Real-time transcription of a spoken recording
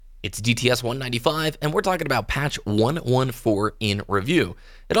It's DTS 195, and we're talking about patch 114 in review.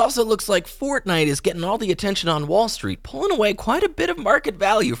 It also looks like Fortnite is getting all the attention on Wall Street, pulling away quite a bit of market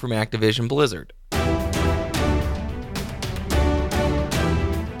value from Activision Blizzard.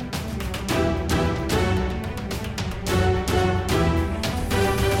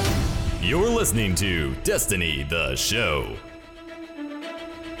 You're listening to Destiny, the show.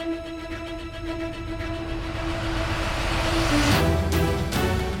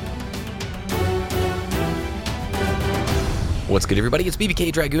 What's good, everybody? It's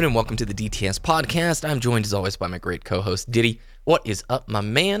BBK Dragoon, and welcome to the DTS podcast. I'm joined, as always, by my great co-host, Diddy. What is up, my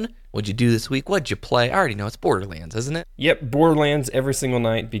man? What'd you do this week? What'd you play? I already know it's Borderlands, isn't it? Yep, Borderlands every single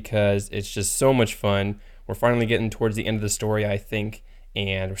night because it's just so much fun. We're finally getting towards the end of the story, I think,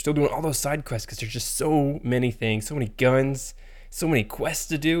 and we're still doing all those side quests because there's just so many things, so many guns, so many quests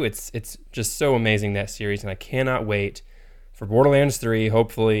to do. It's just so amazing, that series, and I cannot wait for Borderlands 3,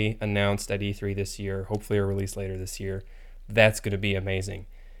 hopefully announced at E3 this year, hopefully a release later this year. That's going to be amazing.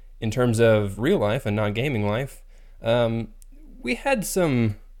 In terms of real life and non-gaming life, we had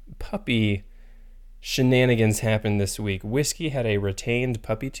some puppy shenanigans happen this week. Whiskey had a retained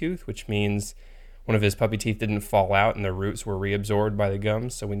puppy tooth, which means one of his puppy teeth didn't fall out and the roots were reabsorbed by the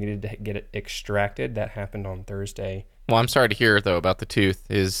gums, so we needed to get it extracted. That happened on Thursday. Well, I'm sorry to hear, though, about the tooth.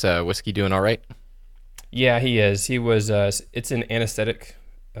 Is Whiskey doing all right? Yeah, he is. He was. It's an anesthetic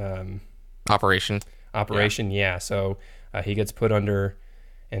Operation. Yeah. So he gets put under,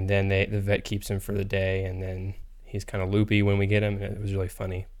 and then the vet keeps him for the day, and then he's kind of loopy when we get him, and it was really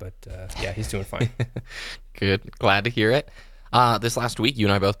funny. But yeah, he's doing fine. Good. Glad to hear it. This last week, you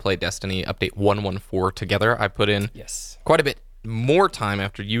and I both played Destiny Update 114 together. I put in quite a bit more time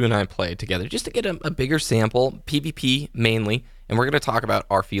after you and I played together just to get a bigger sample, PvP mainly, and we're going to talk about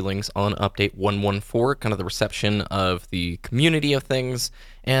our feelings on Update 114, kind of the reception of the community of things,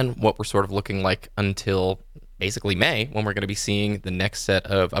 and what we're sort of looking like until basically May, when we're going to be seeing the next set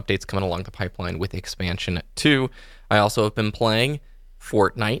of updates coming along the pipeline with Expansion 2. I also have been playing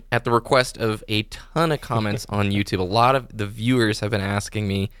Fortnite at the request of a ton of comments on YouTube. A lot of the viewers have been asking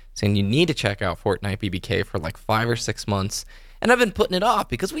me, saying you need to check out Fortnite BBK for like 5 or 6 months. And I've been putting it off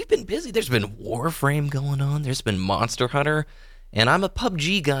because we've been busy. There's been Warframe going on. There's been Monster Hunter. And I'm a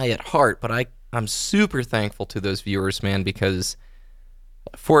PUBG guy at heart, but I'm super thankful to those viewers, man, because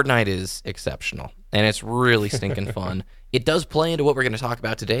Fortnite is exceptional. And it's really stinking fun. It does play into what we're going to talk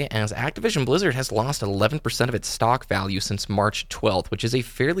about today, as Activision Blizzard has lost 11% of its stock value since March 12th, which is a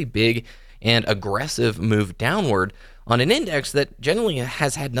fairly big and aggressive move downward on an index that generally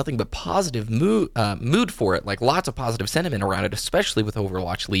has had nothing but positive mood for it, like lots of positive sentiment around it, especially with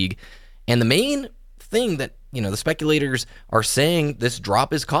Overwatch League. And the main thing that, the speculators are saying this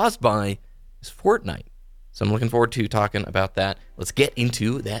drop is caused by is Fortnite. So I'm looking forward to talking about that. Let's get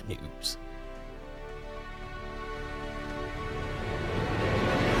into that news.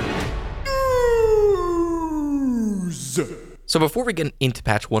 So before we get into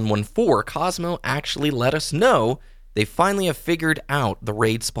patch 114, Cosmo actually let us know they finally have figured out the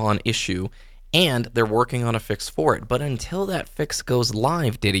raid spawn issue, and they're working on a fix for it. But until that fix goes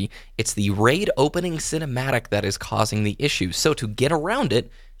live, Diddy, it's the raid opening cinematic that is causing the issue. So to get around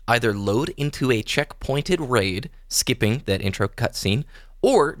it, either load into a checkpointed raid, skipping that intro cutscene,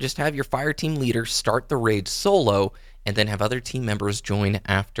 or just have your fireteam leader start the raid solo and then have other team members join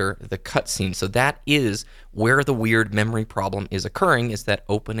after the cutscene. So that is where the weird memory problem is occurring, is that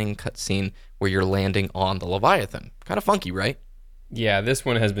opening cutscene where you're landing on the Leviathan. Kind of funky, right? Yeah, this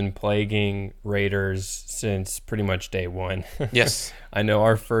one has been plaguing raiders since pretty much day one. Yes. I know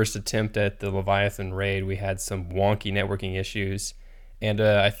our first attempt at the Leviathan raid, we had some wonky networking issues, and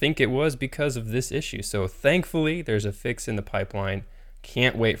I think it was because of this issue. So thankfully, there's a fix in the pipeline.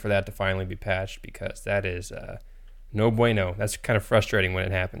 Can't wait for that to finally be patched, because that is no bueno. That's kind of frustrating when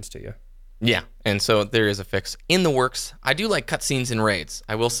it happens to you. Yeah, and so there is a fix in the works. I do like cutscenes in raids.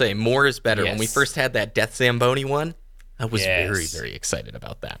 I will say more is better. Yes. When we first had that Death Zamboni one, I was very, very excited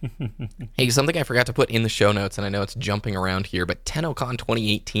about that. Hey, something I forgot to put in the show notes, and I know it's jumping around here, but TennoCon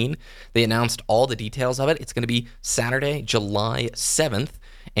 2018, they announced all the details of it. It's going to be Saturday, July 7th,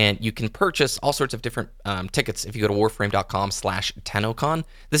 and you can purchase all sorts of different tickets if you go to warframe.com/TennoCon.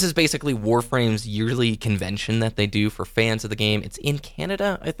 This is basically Warframe's yearly convention that they do for fans of the game. It's in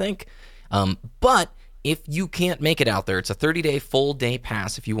Canada, I think. But if you can't make it out there, it's a 30-day full-day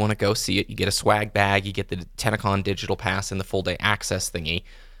pass if you want to go see it. You get a swag bag, you get the TennoCon digital pass, and the full-day access thingy.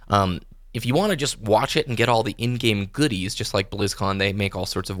 If you want to just watch it and get all the in-game goodies, just like BlizzCon, they make all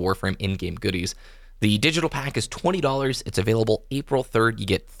sorts of Warframe in-game goodies. The digital pack is $20. It's available April 3rd. You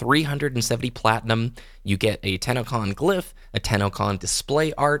get 370 platinum. You get a Tennokan glyph, a Tennokan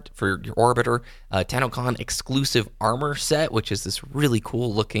display art for your orbiter, a Tennokan exclusive armor set, which is this really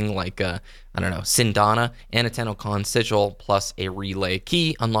cool looking Sindana, and a Tennokan sigil, plus a relay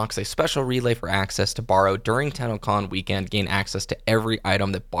key. Unlocks a special relay for access to Barrow during Tennokan weekend. Gain access to every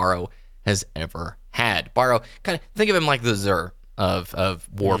item that Barrow has ever had. Barrow, kind of think of him like the Xur of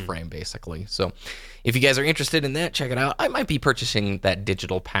Warframe, basically. So if you guys are interested in that, check it out. I might be purchasing that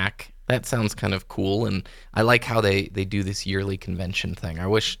digital pack. That sounds kind of cool, and I like how they do this yearly convention thing. I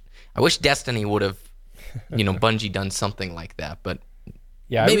wish Destiny would have, Bungie done something like that, but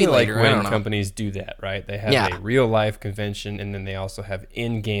yeah, maybe I really later. like when companies do that, right? They have a real life convention, and then they also have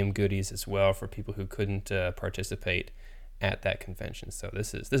in-game goodies as well for people who couldn't participate at that convention. So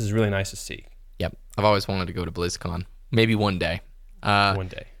this is really nice to see. Yep, I've always wanted to go to BlizzCon. Maybe one day. One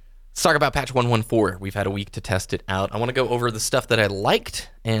day. Let's talk about patch 114. We've had a week to test it out. I want to go over the stuff that I liked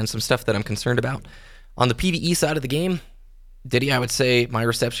and some stuff that I'm concerned about. On the PvE side of the game, Diddy, I would say my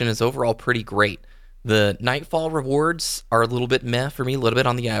reception is overall pretty great. The Nightfall rewards are a little bit meh for me, a little bit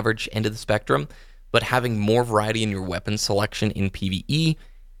on the average end of the spectrum, but having more variety in your weapon selection in PvE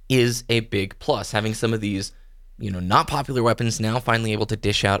is a big plus. Having some of these, not popular weapons now finally able to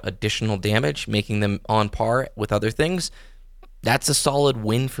dish out additional damage, making them on par with other things, that's a solid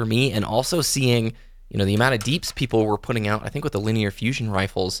win for me. And also seeing, the amount of deeps people were putting out, I think with the linear fusion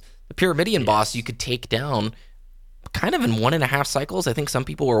rifles, the Pyramidion boss you could take down kind of in 1.5 cycles. I think some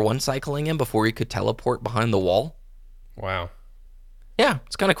people were one cycling him before he could teleport behind the wall. Wow. Yeah,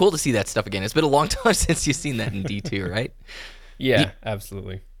 it's kind of cool to see that stuff again. It's been a long time since you've seen that in D2, right? Yeah,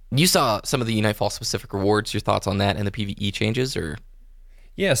 absolutely. You saw some of the Nightfall specific rewards. Your thoughts on that and the PvE changes, or?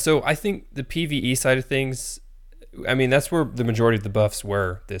 Yeah, so I think the PvE side of things, that's where the majority of the buffs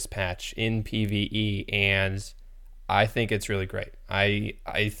were this patch, in PvE, and I think it's really great. I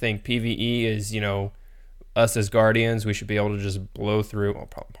think PvE is, us as Guardians, we should be able to just blow through,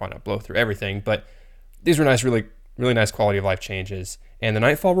 probably not blow through everything, but these were nice, really, really nice quality of life changes. And the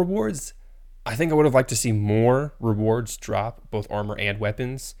Nightfall rewards, I think I would have liked to see more rewards drop, both armor and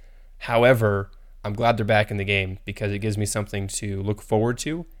weapons. However, I'm glad they're back in the game because it gives me something to look forward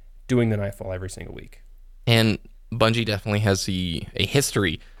to doing the Nightfall every single week. And Bungie definitely has a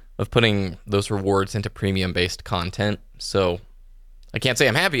history of putting those rewards into premium-based content. So I can't say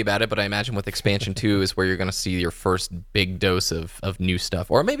I'm happy about it, but I imagine with Expansion 2 is where you're going to see your first big dose of new stuff.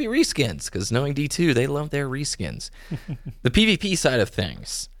 Or maybe reskins, because knowing D2, they love their reskins. The PvP side of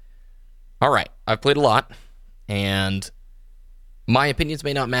things. All right, I've played a lot, and my opinions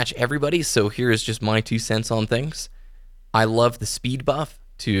may not match everybody's, so here is just my 2 cents on things. I love the speed buff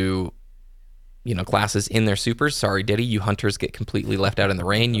to classes in their supers. Sorry, Diddy, you hunters get completely left out in the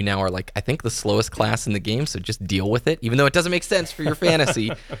rain. You now are I think the slowest class in the game, so just deal with it, even though it doesn't make sense for your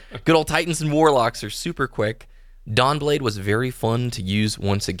fantasy. Good old Titans and Warlocks are super quick. Dawnblade was very fun to use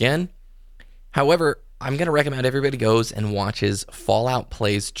once again. However, I'm going to recommend everybody goes and watches Fallout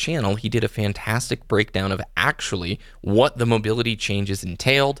Play's channel. He did a fantastic breakdown of actually what the mobility changes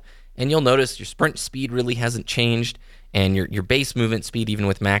entailed, and you'll notice your sprint speed really hasn't changed, and your base movement speed, even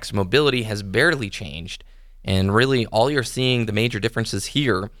with max mobility, has barely changed. And really, all you're seeing, the major differences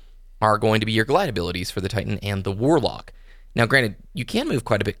here, are going to be your glide abilities for the Titan and the Warlock. Now, granted, you can move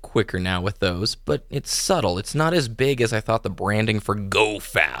quite a bit quicker now with those, but it's subtle. It's not as big as I thought the branding for Go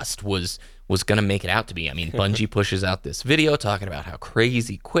Fast was going to make it out to be. Bungie pushes out this video talking about how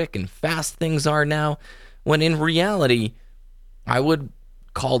crazy quick and fast things are now, when in reality, I would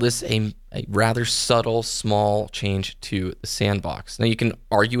call this a rather subtle, small change to the sandbox. Now, you can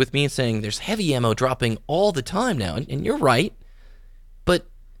argue with me saying there's heavy ammo dropping all the time now, and you're right, but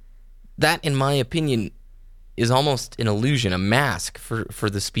that, in my opinion, is almost an illusion, a mask for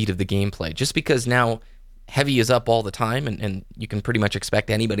the speed of the gameplay. Just because now heavy is up all the time, and you can pretty much expect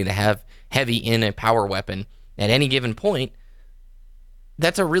anybody to have heavy in a power weapon at any given point,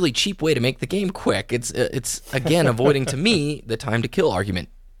 that's a really cheap way to make the game quick. It's again, avoiding, to me, the time to kill argument.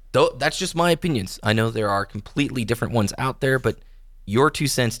 Though that's just my opinions. I know there are completely different ones out there, but your 2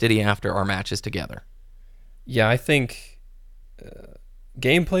 cents, Diddy, after our matches together. Yeah, I think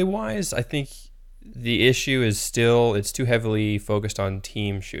gameplay-wise, I think the issue is still it's too heavily focused on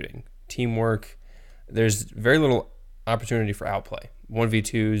team shooting. Teamwork, there's very little opportunity for outplay.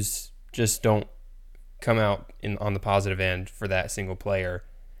 1v2s just don't come out on the positive end for that single player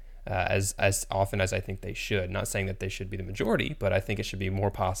as often as I think they should. Not saying that they should be the majority, but I think it should be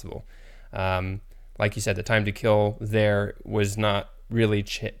more possible. Like you said, the time to kill there was not really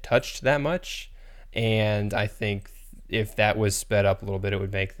touched that much, and I think if that was sped up a little bit, it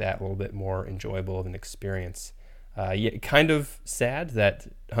would make that a little bit more enjoyable of an experience. Yeah, kind of sad that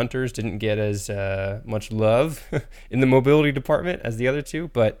Hunters didn't get as much love in the mobility department as the other two,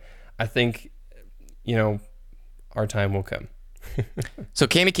 but I think, our time will come. So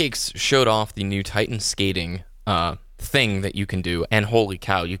Cami Cakes showed off the new Titan skating thing that you can do, and holy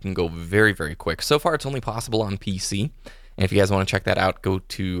cow, you can go very, very quick. So far, it's only possible on PC. And if you guys want to check that out, go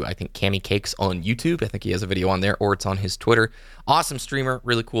to, I think, Cami Cakes on YouTube. I think he has a video on there, or it's on his Twitter. Awesome streamer,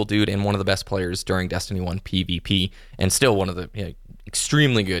 really cool dude, and one of the best players during Destiny 1 PvP, and still one of the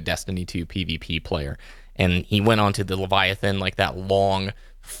extremely good Destiny 2 PvP player. And he went on to the Leviathan, like that long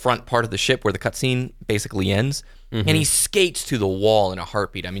front part of the ship where the cutscene basically ends, and he skates to the wall in a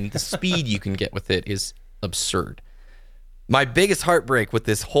heartbeat. I mean, the speed you can get with it is absurd. My biggest heartbreak with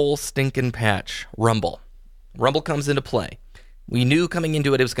this whole stinking patch, Rumble. Rumble comes into play. We knew coming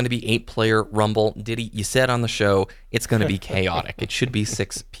into it was going to be 8-player Rumble. Diddy, you said on the show, it's going to be chaotic. It should be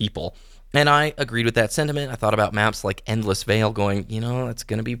 6 people. And I agreed with that sentiment. I thought about maps like Endless Vale going, it's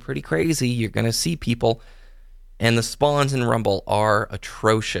going to be pretty crazy. You're going to see people. And the spawns in Rumble are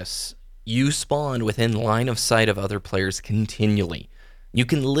atrocious. You spawn within line of sight of other players continually. You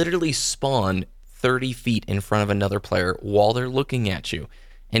can literally spawn 30 feet in front of another player while they're looking at you.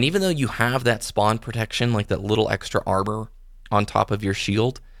 And even though you have that spawn protection, like that little extra armor on top of your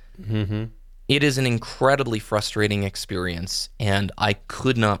shield, it is an incredibly frustrating experience, and I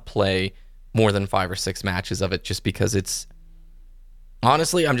could not play more than 5 or 6 matches of it just because it's...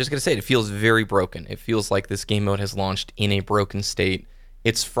 Honestly, I'm just going to say it feels very broken. It feels like this game mode has launched in a broken state.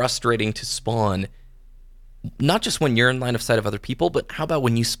 It's frustrating to spawn, not just when you're in line of sight of other people, but how about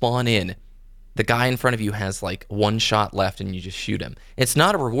when you spawn in, the guy in front of you has like 1 shot left and you just shoot him. It's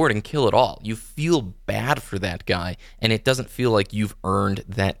not a rewarding kill at all. You feel bad for that guy, and it doesn't feel like you've earned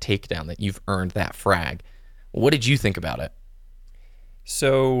that takedown, that you've earned that frag. What did you think about it?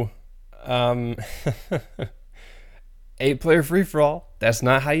 So, 8-player free-for-all, that's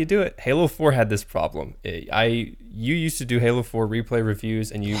not how you do it. Halo 4 had this problem. You used to do Halo 4 replay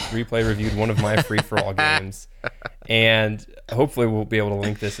reviews, and you replay reviewed one of my free-for-all games. And hopefully we'll be able to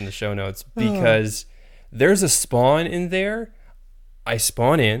link this in the show notes, because there's a spawn in there. I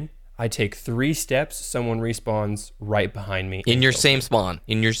spawn in, I take 3 steps, someone respawns right behind me. In your same spawn.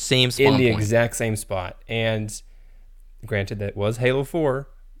 In your same spawn In the point. exact same spot. And granted, that was Halo 4,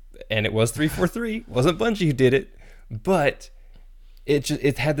 and it was 343. It wasn't Bungie who did it, but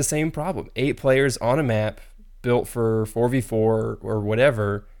it had the same problem. 8 players on a map built for 4v4 or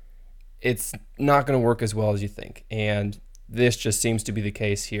whatever. It's not going to work as well as you think. And this just seems to be the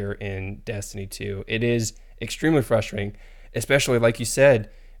case here in Destiny 2. It is extremely frustrating, especially like you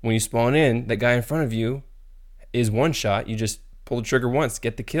said, when you spawn in, that guy in front of you is 1 shot. You just pull the trigger once,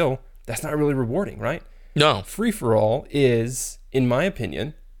 get the kill. That's not really rewarding, right? No. Free-for-all is, in my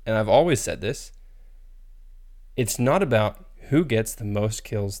opinion, and I've always said this, it's not about who gets the most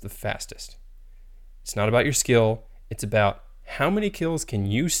kills the fastest. It's not about your skill. It's about how many kills can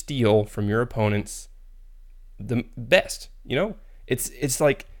you steal from your opponents the best. It's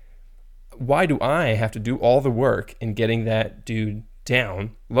like, why do I have to do all the work in getting that dude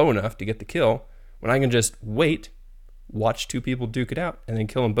down low enough to get the kill when I can just wait, watch 2 people duke it out, and then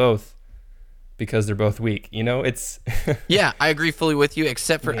kill them both because they're both weak? It's... Yeah, I agree fully with you,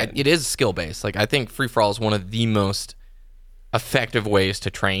 except for it is skill-based. Like, I think free-for-all is one of the most effective ways to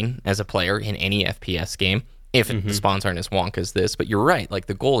train as a player in any FPS game, if the spawns aren't as wonk as this. But you're right, like,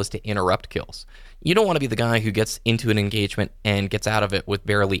 the goal is to interrupt kills. You don't want to be the guy who gets into an engagement and gets out of it with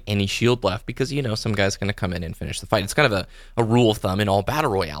barely any shield left, because some guy's going to come in and finish the fight. It's kind of a rule of thumb in all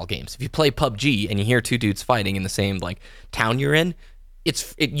Battle Royale games. If you play PUBG and you hear 2 dudes fighting in the same, like, town you're in,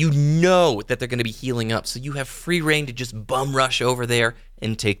 you know that they're going to be healing up, so you have free reign to just bum rush over there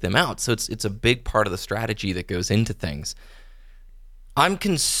and take them out. So it's a big part of the strategy that goes into things. I'm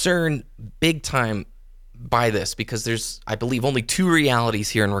concerned big time by this because there's, I believe, only 2 realities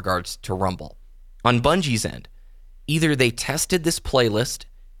here in regards to Rumble. On Bungie's end, either they tested this playlist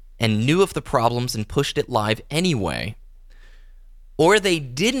and knew of the problems and pushed it live anyway, or they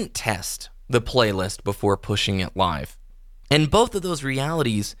didn't test the playlist before pushing it live. And both of those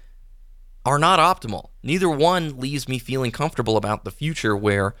realities are not optimal. Neither one leaves me feeling comfortable about the future,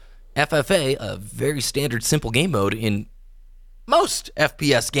 where FFA, a very standard simple game mode in most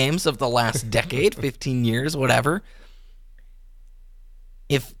FPS games of the last decade, 15 years, whatever,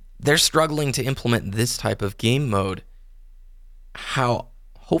 if they're struggling to implement this type of game mode, how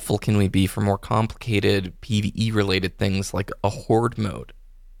hopeful can we be for more complicated PvE-related things like a horde mode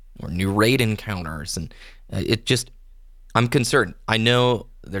or new raid encounters? And I'm concerned. I know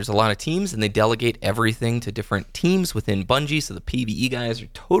there's a lot of teams, and they delegate everything to different teams within Bungie, so the PvE guys are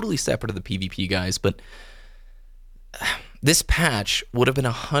totally separate of the PvP guys, but this patch would have been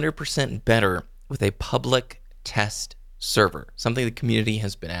 100% better with a public test server, something the community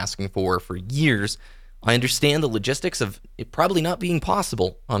has been asking for years. I understand the logistics of it probably not being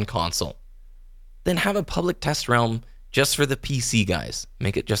possible on console. Then have a public test realm just for the PC guys.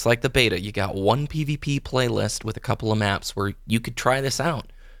 Make it just like the beta. You got one PvP playlist with a couple of maps where you could try this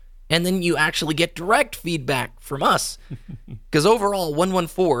out. And then you actually get direct feedback from us. Because overall,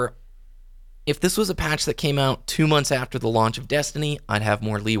 114, if this was a patch that came out 2 months after the launch of Destiny, I'd have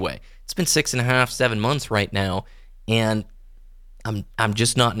more leeway. It's been 6.5, 7 months right now, and I'm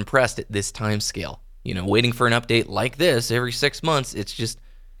just not impressed at this time scale. You know, waiting for an update like this every 6 months, it's just,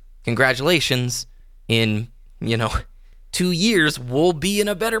 congratulations, in, 2 years, we'll be in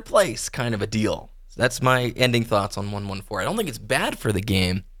a better place kind of a deal. So that's my ending thoughts on 114. I don't think it's bad for the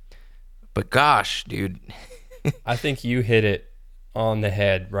game, but gosh, dude. I think you hit it on the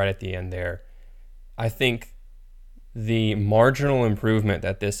head right at the end there. I think the marginal improvement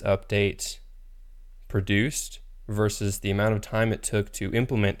that this update produced versus the amount of time it took to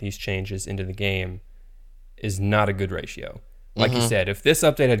implement these changes into the game is not a good ratio. Like you said, if this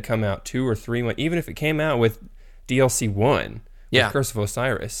update had come out 2 or 3 months, even if it came out with DLC 1, with Curse of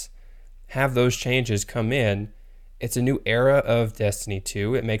Osiris, have those changes come in. It's a new era of Destiny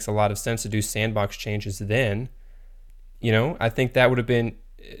 2. It makes a lot of sense to do sandbox changes then. I think that would have been,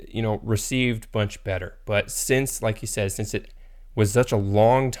 received much better. But since, like you said, since it was such a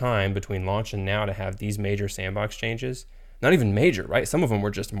long time between launch and now to have these major sandbox changes, not even major, right? Some of them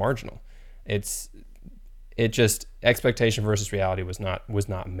were just marginal. It just, expectation versus reality was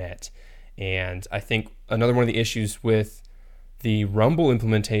not met. And I think another one of the issues with the Rumble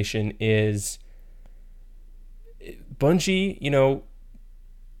implementation is Bungie,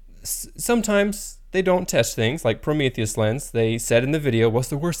 sometimes they don't test things like Prometheus Lens. They said in the video, what's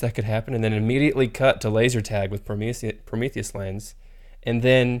the worst that could happen? And then immediately cut to laser tag with Prometheus Lens. And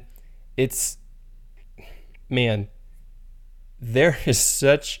then there is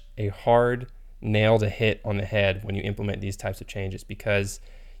such a hard nail to hit on the head when you implement these types of changes, because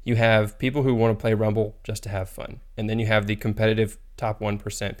you have people who want to play Rumble just to have fun. And then you have the competitive top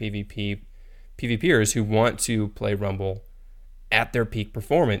 1% PvPers who want to play Rumble at their peak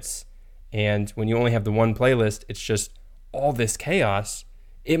performance. And when you only have the one playlist, it's just all this chaos.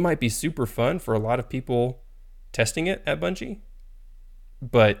 It might be super fun for a lot of people testing it at Bungie,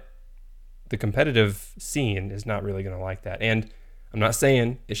 but the competitive scene is not really going to like that. And I'm not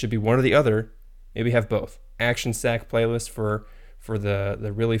saying it should be one or the other. Maybe have both. Action Sack playlist for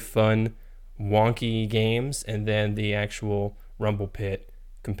the really fun, wonky games, and then the actual Rumble Pit,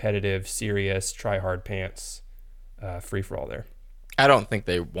 competitive, serious, try-hard pants, free-for-all there. I don't think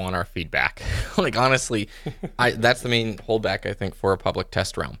they want our feedback. Honestly, that's the main holdback, I think, for a public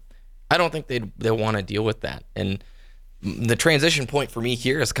test realm. I don't think they'll want to deal with that. And the transition point for me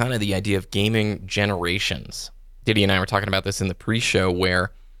here is kind of the idea of gaming generations. Diddy and I were talking about this in the pre-show,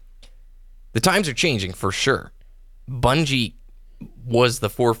 where the times are changing for sure. Bungie was the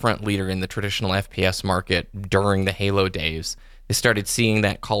forefront leader in the traditional FPS market during the Halo days. They started seeing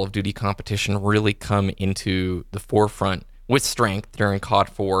that Call of Duty competition really come into the forefront with strength during COD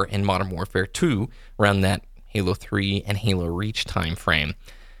 4 and Modern Warfare 2, around that Halo 3 and Halo Reach timeframe.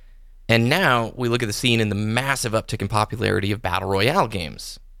 And now we look at the scene in the massive uptick in popularity of Battle Royale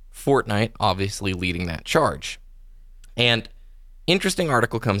games. Fortnite obviously leading that charge. And interesting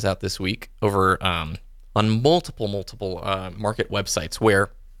article comes out this week over on multiple market websites,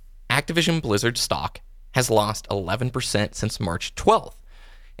 where Activision Blizzard stock has lost 11% since March 12th.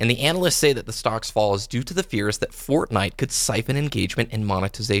 And the analysts say that the stock's fall is due to the fears that Fortnite could siphon engagement and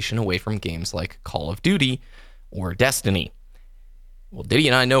monetization away from games like Call of Duty or Destiny. Well, Diddy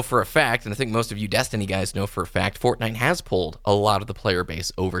and I know for a fact, and I think most of you Destiny guys know for a fact, Fortnite has pulled a lot of the player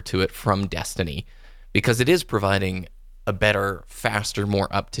base over to it from Destiny, because it is providing a better, faster, more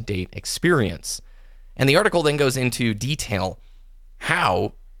up-to-date experience. And the article then goes into detail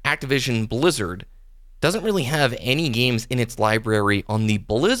how Activision Blizzard doesn't really have any games in its library on the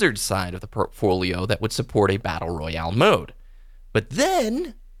Blizzard side of the portfolio that would support a Battle Royale mode. But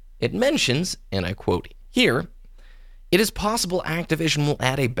then it mentions, and I quote here, "It is possible Activision will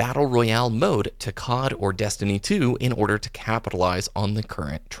add a Battle Royale mode to COD or Destiny 2 in order to capitalize on the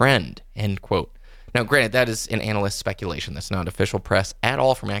current trend," end quote. Now, granted, that is an analyst speculation. That's not official press at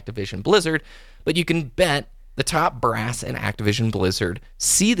all from Activision Blizzard, but you can bet the top brass in Activision Blizzard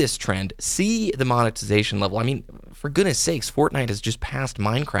see this trend, see the monetization level. I mean, for goodness sakes, Fortnite has just passed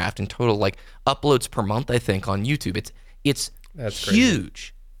Minecraft in total, uploads per month, I think, on YouTube. It's That's crazy.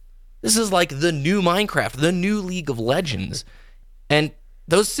 Huge. This is like the new Minecraft, the new League of Legends. And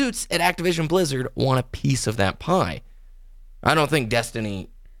those suits at Activision Blizzard want a piece of that pie. I don't think Destiny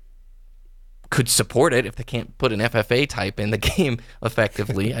could support it if they can't put an FFA type in the game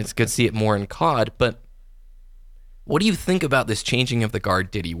effectively. I could see it more in COD. But what do you think about this changing of the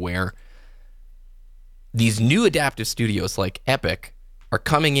guard, Diddy, where these new adaptive studios like Epic are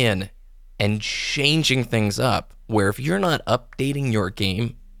coming in and changing things up, where if you're not updating your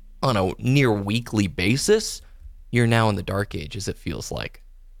game on a near weekly basis, you're now in the dark ages, it feels like.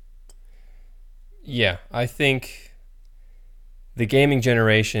 Yeah, I think the gaming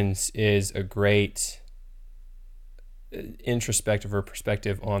generations is a great introspective or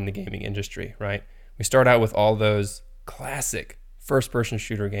perspective on the gaming industry, right? We start out with all those classic first-person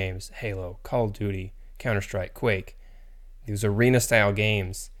shooter games, Halo, Call of Duty, Counter-Strike, Quake, these arena-style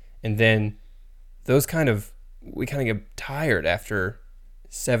games, and then we kind of get tired after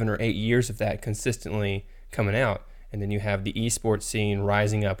 7 or 8 years of that consistently coming out, and then you have the esports scene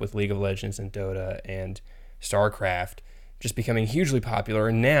rising up with League of Legends and Dota and StarCraft just becoming hugely popular,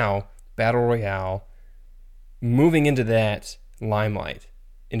 and now Battle Royale moving into that limelight,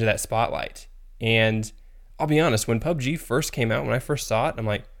 into that spotlight. And I'll be honest, when PUBG first came out, when I first saw it, I'm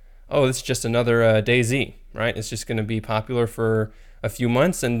like, oh, this is just another DayZ, right? It's just going to be popular for a few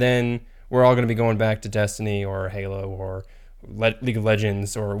months, and then we're all going to be going back to Destiny or Halo or League of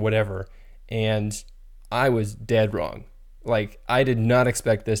Legends or whatever. And I was dead wrong. Like, I did not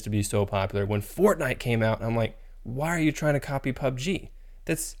expect this to be so popular. When Fortnite came out, I'm like, why are you trying to copy PUBG?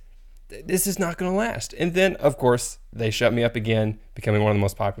 This is not going to last. And then, of course, they shut me up again, becoming one of the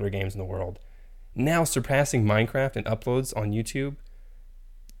most popular games in the world. Now surpassing Minecraft in uploads on YouTube,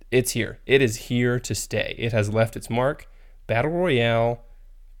 it's here. It is here to stay. It has left its mark. Battle Royale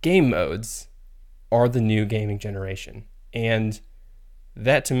game modes are the new gaming generation. And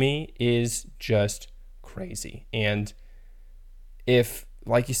that, to me, is just crazy. And if,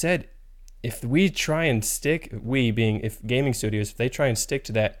 like you said, if we try and stick, if gaming studios, if they try and stick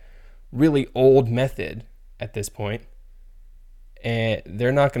to that really old method at this point,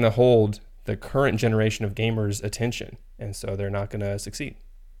 they're not going to hold the current generation of gamers' attention. And so they're not going to succeed.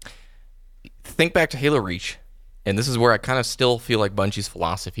 Think back to Halo Reach, and this is where I kind of still feel like Bungie's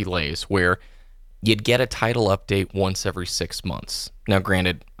philosophy lays, where you'd get a title update once every 6 months. Now,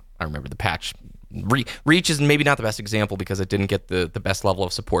 granted, I remember the patch. Reach is maybe not the best example because it didn't get the best level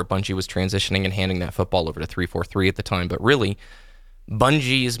of support. Bungie was transitioning and handing that football over to 343 at the time, but really,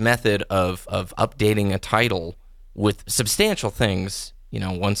 Bungie's method of updating a title with substantial things,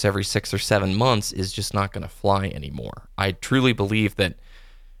 once every 6 or 7 months is just not going to fly anymore. I truly believe that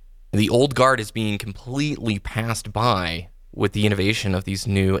the old guard is being completely passed by with the innovation of these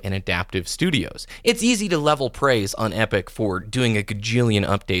new and adaptive studios. It's easy to level praise on Epic for doing a gajillion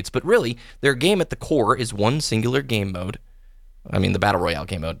updates, but really, their game at the core is one singular game mode. I mean, the Battle Royale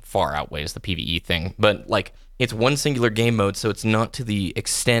game mode far outweighs the PvE thing, but it's one singular game mode, so it's not to the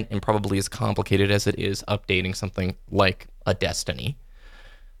extent and probably as complicated as it is updating something like a Destiny.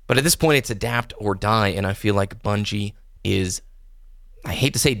 But at this point, it's adapt or die, and I feel like Bungie is, I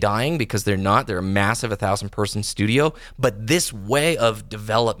hate to say dying because they're not. They're a massive 1,000-person studio, but this way of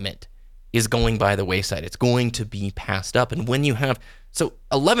development is going by the wayside. It's going to be passed up. And when you have,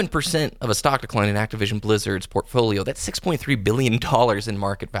 11% of a stock decline in Activision Blizzard's portfolio, that's $6.3 billion in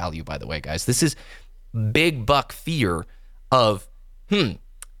market value, by the way, guys. This is big buck fear of,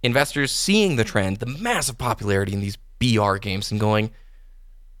 investors seeing the trend, the massive popularity in these BR games and going,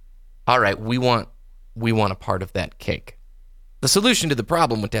 all right, we want a part of that cake. The solution to the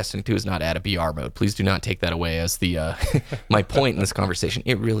problem with Destiny 2 is not add a BR mode. Please do not take that away as the my point in this conversation.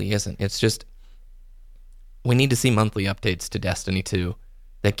 It really isn't. It's just we need to see monthly updates to Destiny 2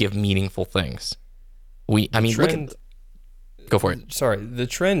 that give meaningful things. Go for it. Sorry, the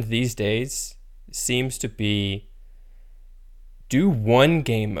trend these days seems to be do one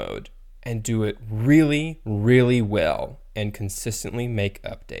game mode and do it really, really well and consistently make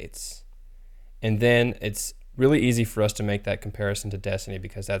updates. And then it's really easy for us to make that comparison to Destiny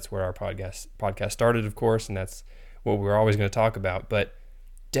because that's where our podcast started, of course, and that's what we're always going to talk about. But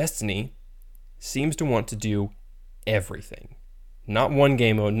Destiny seems to want to do everything. Not one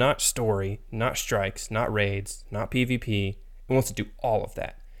game mode, not story, not strikes, not raids, not PvP. It wants to do all of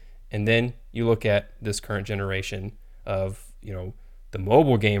that. And then you look at this current generation of, the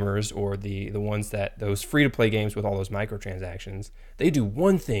mobile gamers or the ones that those free-to-play games with all those microtransactions, they do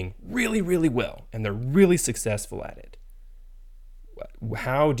one thing really, really well, and they're really successful at it.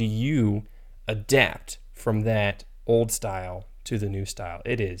 How do you adapt from that old style to the new style?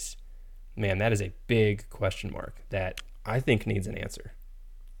 That is a big question mark that I think needs an answer.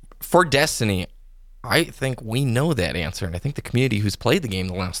 For Destiny, I think we know that answer, and I think the community who's played the game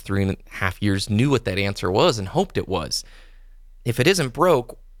the last 3.5 years knew what that answer was and hoped it was. If it isn't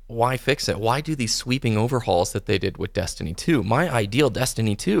broke, why fix it? Why do these sweeping overhauls that they did with Destiny 2? My ideal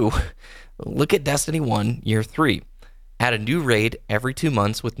Destiny 2, look at Destiny 1, Year 3. Add a new raid every 2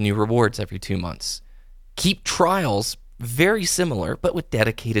 months with new rewards every 2 months. Keep trials very similar, but with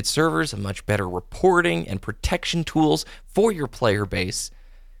dedicated servers and much better reporting and protection tools for your player base.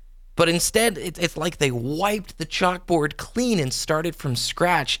 But instead, it's like they wiped the chalkboard clean and started from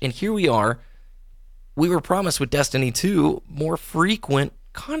scratch, and here we are. We were promised with Destiny 2 more frequent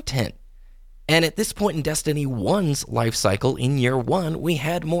content. And at this point in Destiny 1's life cycle, in Year 1, we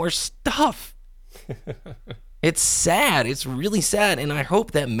had more stuff. It's sad. It's really sad. And I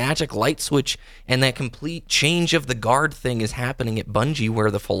hope that magic light switch and that complete change of the guard thing is happening at Bungie,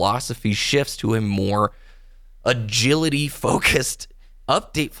 where the philosophy shifts to a more agility-focused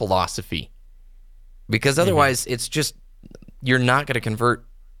update philosophy. Because otherwise, it's just, you're not going to convert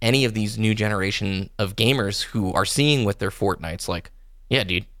any of these new generation of gamers who are seeing with their Fortnites like, yeah,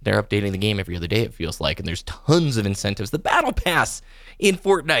 dude, they're updating the game every other day, it feels like, and there's tons of incentives. The Battle Pass in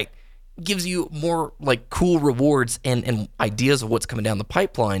Fortnite gives you more like cool rewards and ideas of what's coming down the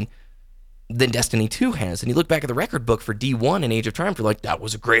pipeline than Destiny 2 has. And you look back at the record book for D1 and Age of Triumph, you're like, that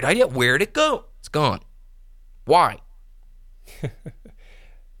was a great idea. Where'd it go? It's gone. Why?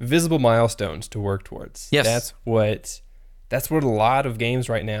 Visible milestones to work towards. Yes. That's what a lot of games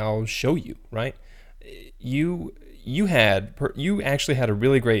right now show you, right? You actually had a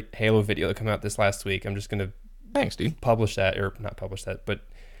really great Halo video that came out this last week. I'm just going to Thanks, dude. Publish that, or not publish that, but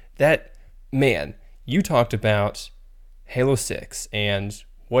that, man, you talked about Halo 6 and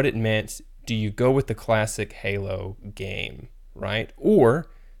what it meant. Do you go with the classic Halo game, right? Or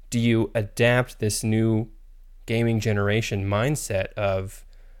do you adapt this new gaming generation mindset of,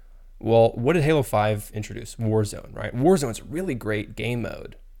 well, what did Halo 5 introduce? Warzone, right? Warzone's a really great game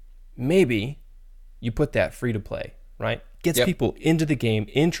mode. Maybe you put that free to play, right? Gets people into the game,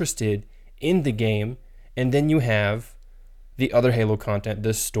 interested in the game, and then you have the other Halo content,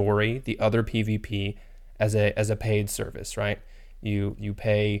 the story, the other PvP as a paid service, right? You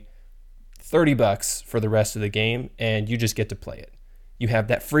pay $30 for the rest of the game, and you just get to play it. You have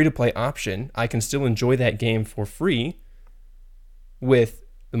that free-to-play option. I can still enjoy that game for free with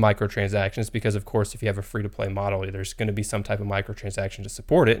the microtransactions, because, of course, if you have a free-to-play model, there's going to be some type of microtransaction to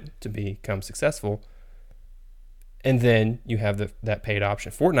support it to become successful. And then you have that paid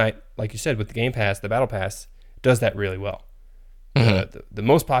option. Fortnite, like you said, with the Game Pass, the Battle Pass, does that really well. Mm-hmm. The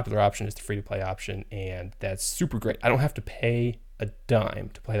most popular option is the free-to-play option, and that's super great. I don't have to pay a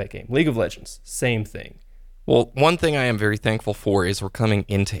dime to play that game. League of Legends, same thing. Well, one thing I am very thankful for is we're coming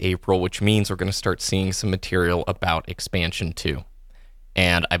into April, which means we're going to start seeing some material about Expansion 2.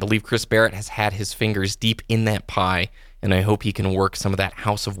 And I believe Chris Barrett has had his fingers deep in that pie, and I hope he can work some of that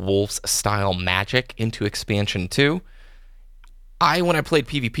House of Wolves style magic into Expansion 2. When I played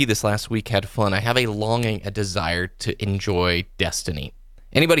PvP this last week, had fun. I have a longing, a desire to enjoy Destiny.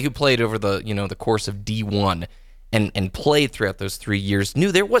 Anybody who played over the course of D1 and played throughout those 3 years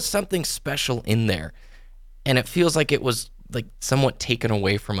knew there was something special in there. And it feels like it was like somewhat taken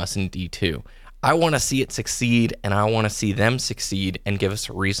away from us in D2. I want to see it succeed, and I want to see them succeed and give us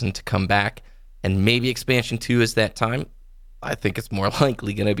a reason to come back. And maybe Expansion 2 is that time. I think it's more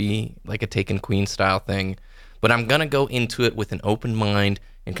likely going to be like a Taken Queen style thing. But I'm going to go into it with an open mind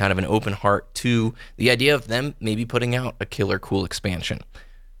and kind of an open heart to the idea of them maybe putting out a killer cool expansion.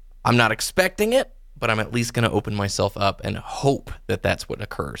 I'm not expecting it, but I'm at least going to open myself up and hope that that's what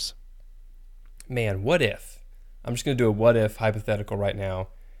occurs. Man, what if? I'm just going to do a what if hypothetical right now.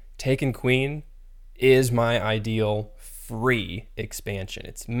 Taken Queen is my ideal free expansion.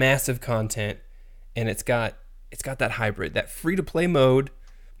 It's massive content, and it's got that hybrid, that free-to-play mode,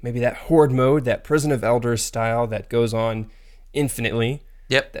 maybe that horde mode, that Prison of Elders style that goes on infinitely.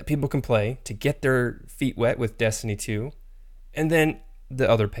 Yep. That people can play to get their feet wet with Destiny 2. And then the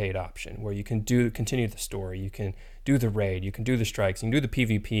other paid option where you can continue the story, you can do the raid, you can do the strikes, you can do the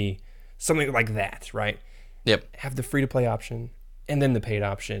PvP, something like that, right? Yep. Have the free-to-play option and then the paid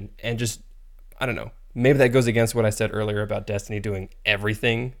option, and just, I don't know, maybe that goes against what I said earlier about Destiny doing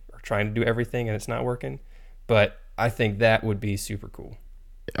everything or trying to do everything and it's not working, but I think that would be super cool.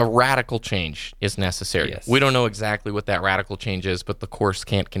 A radical change is necessary. Yes. We don't know exactly what that radical change is, but the course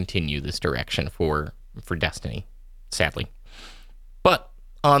can't continue this direction for Destiny, sadly. But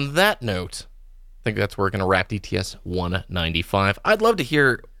on that note, I think that's where we're going to wrap DTS 195. I'd love to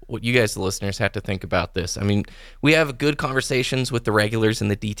hear what you guys, the listeners, have to think about this. I mean, we have good conversations with the regulars in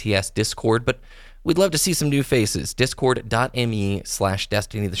the DTS Discord, but we'd love to see some new faces.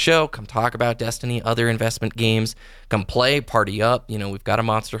 Discord.me/Destiny the Show. Come talk about Destiny, other investment games. Come play, party up. We've got a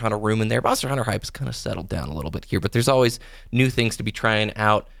Monster Hunter room in there. Monster Hunter hype has kind of settled down a little bit here, but there's always new things to be trying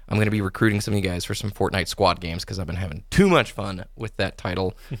out. I'm going to be recruiting some of you guys for some Fortnite squad games because I've been having too much fun with that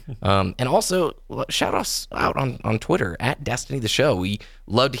title. And also, shout us out on Twitter, @Destiny the Show. We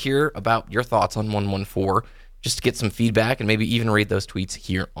love to hear about your thoughts on 114, just to get some feedback and maybe even read those tweets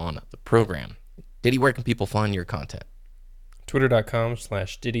here on the program. Diddy, where can people find your content?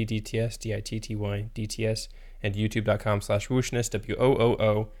 Twitter.com/DiddyDTS, DITTY-DTS, and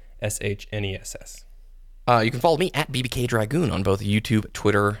YouTube.com/Wooshness, WOOOSHNESS. You can follow me @BBK Dragoon on both YouTube,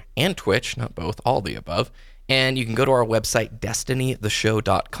 Twitter, and Twitch. Not both, all the above. And you can go to our website,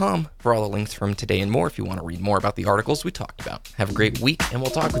 DestinyTheShow.com, for all the links from today and more if you want to read more about the articles we talked about. Have a great week, and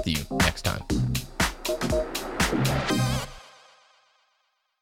we'll talk with you next time.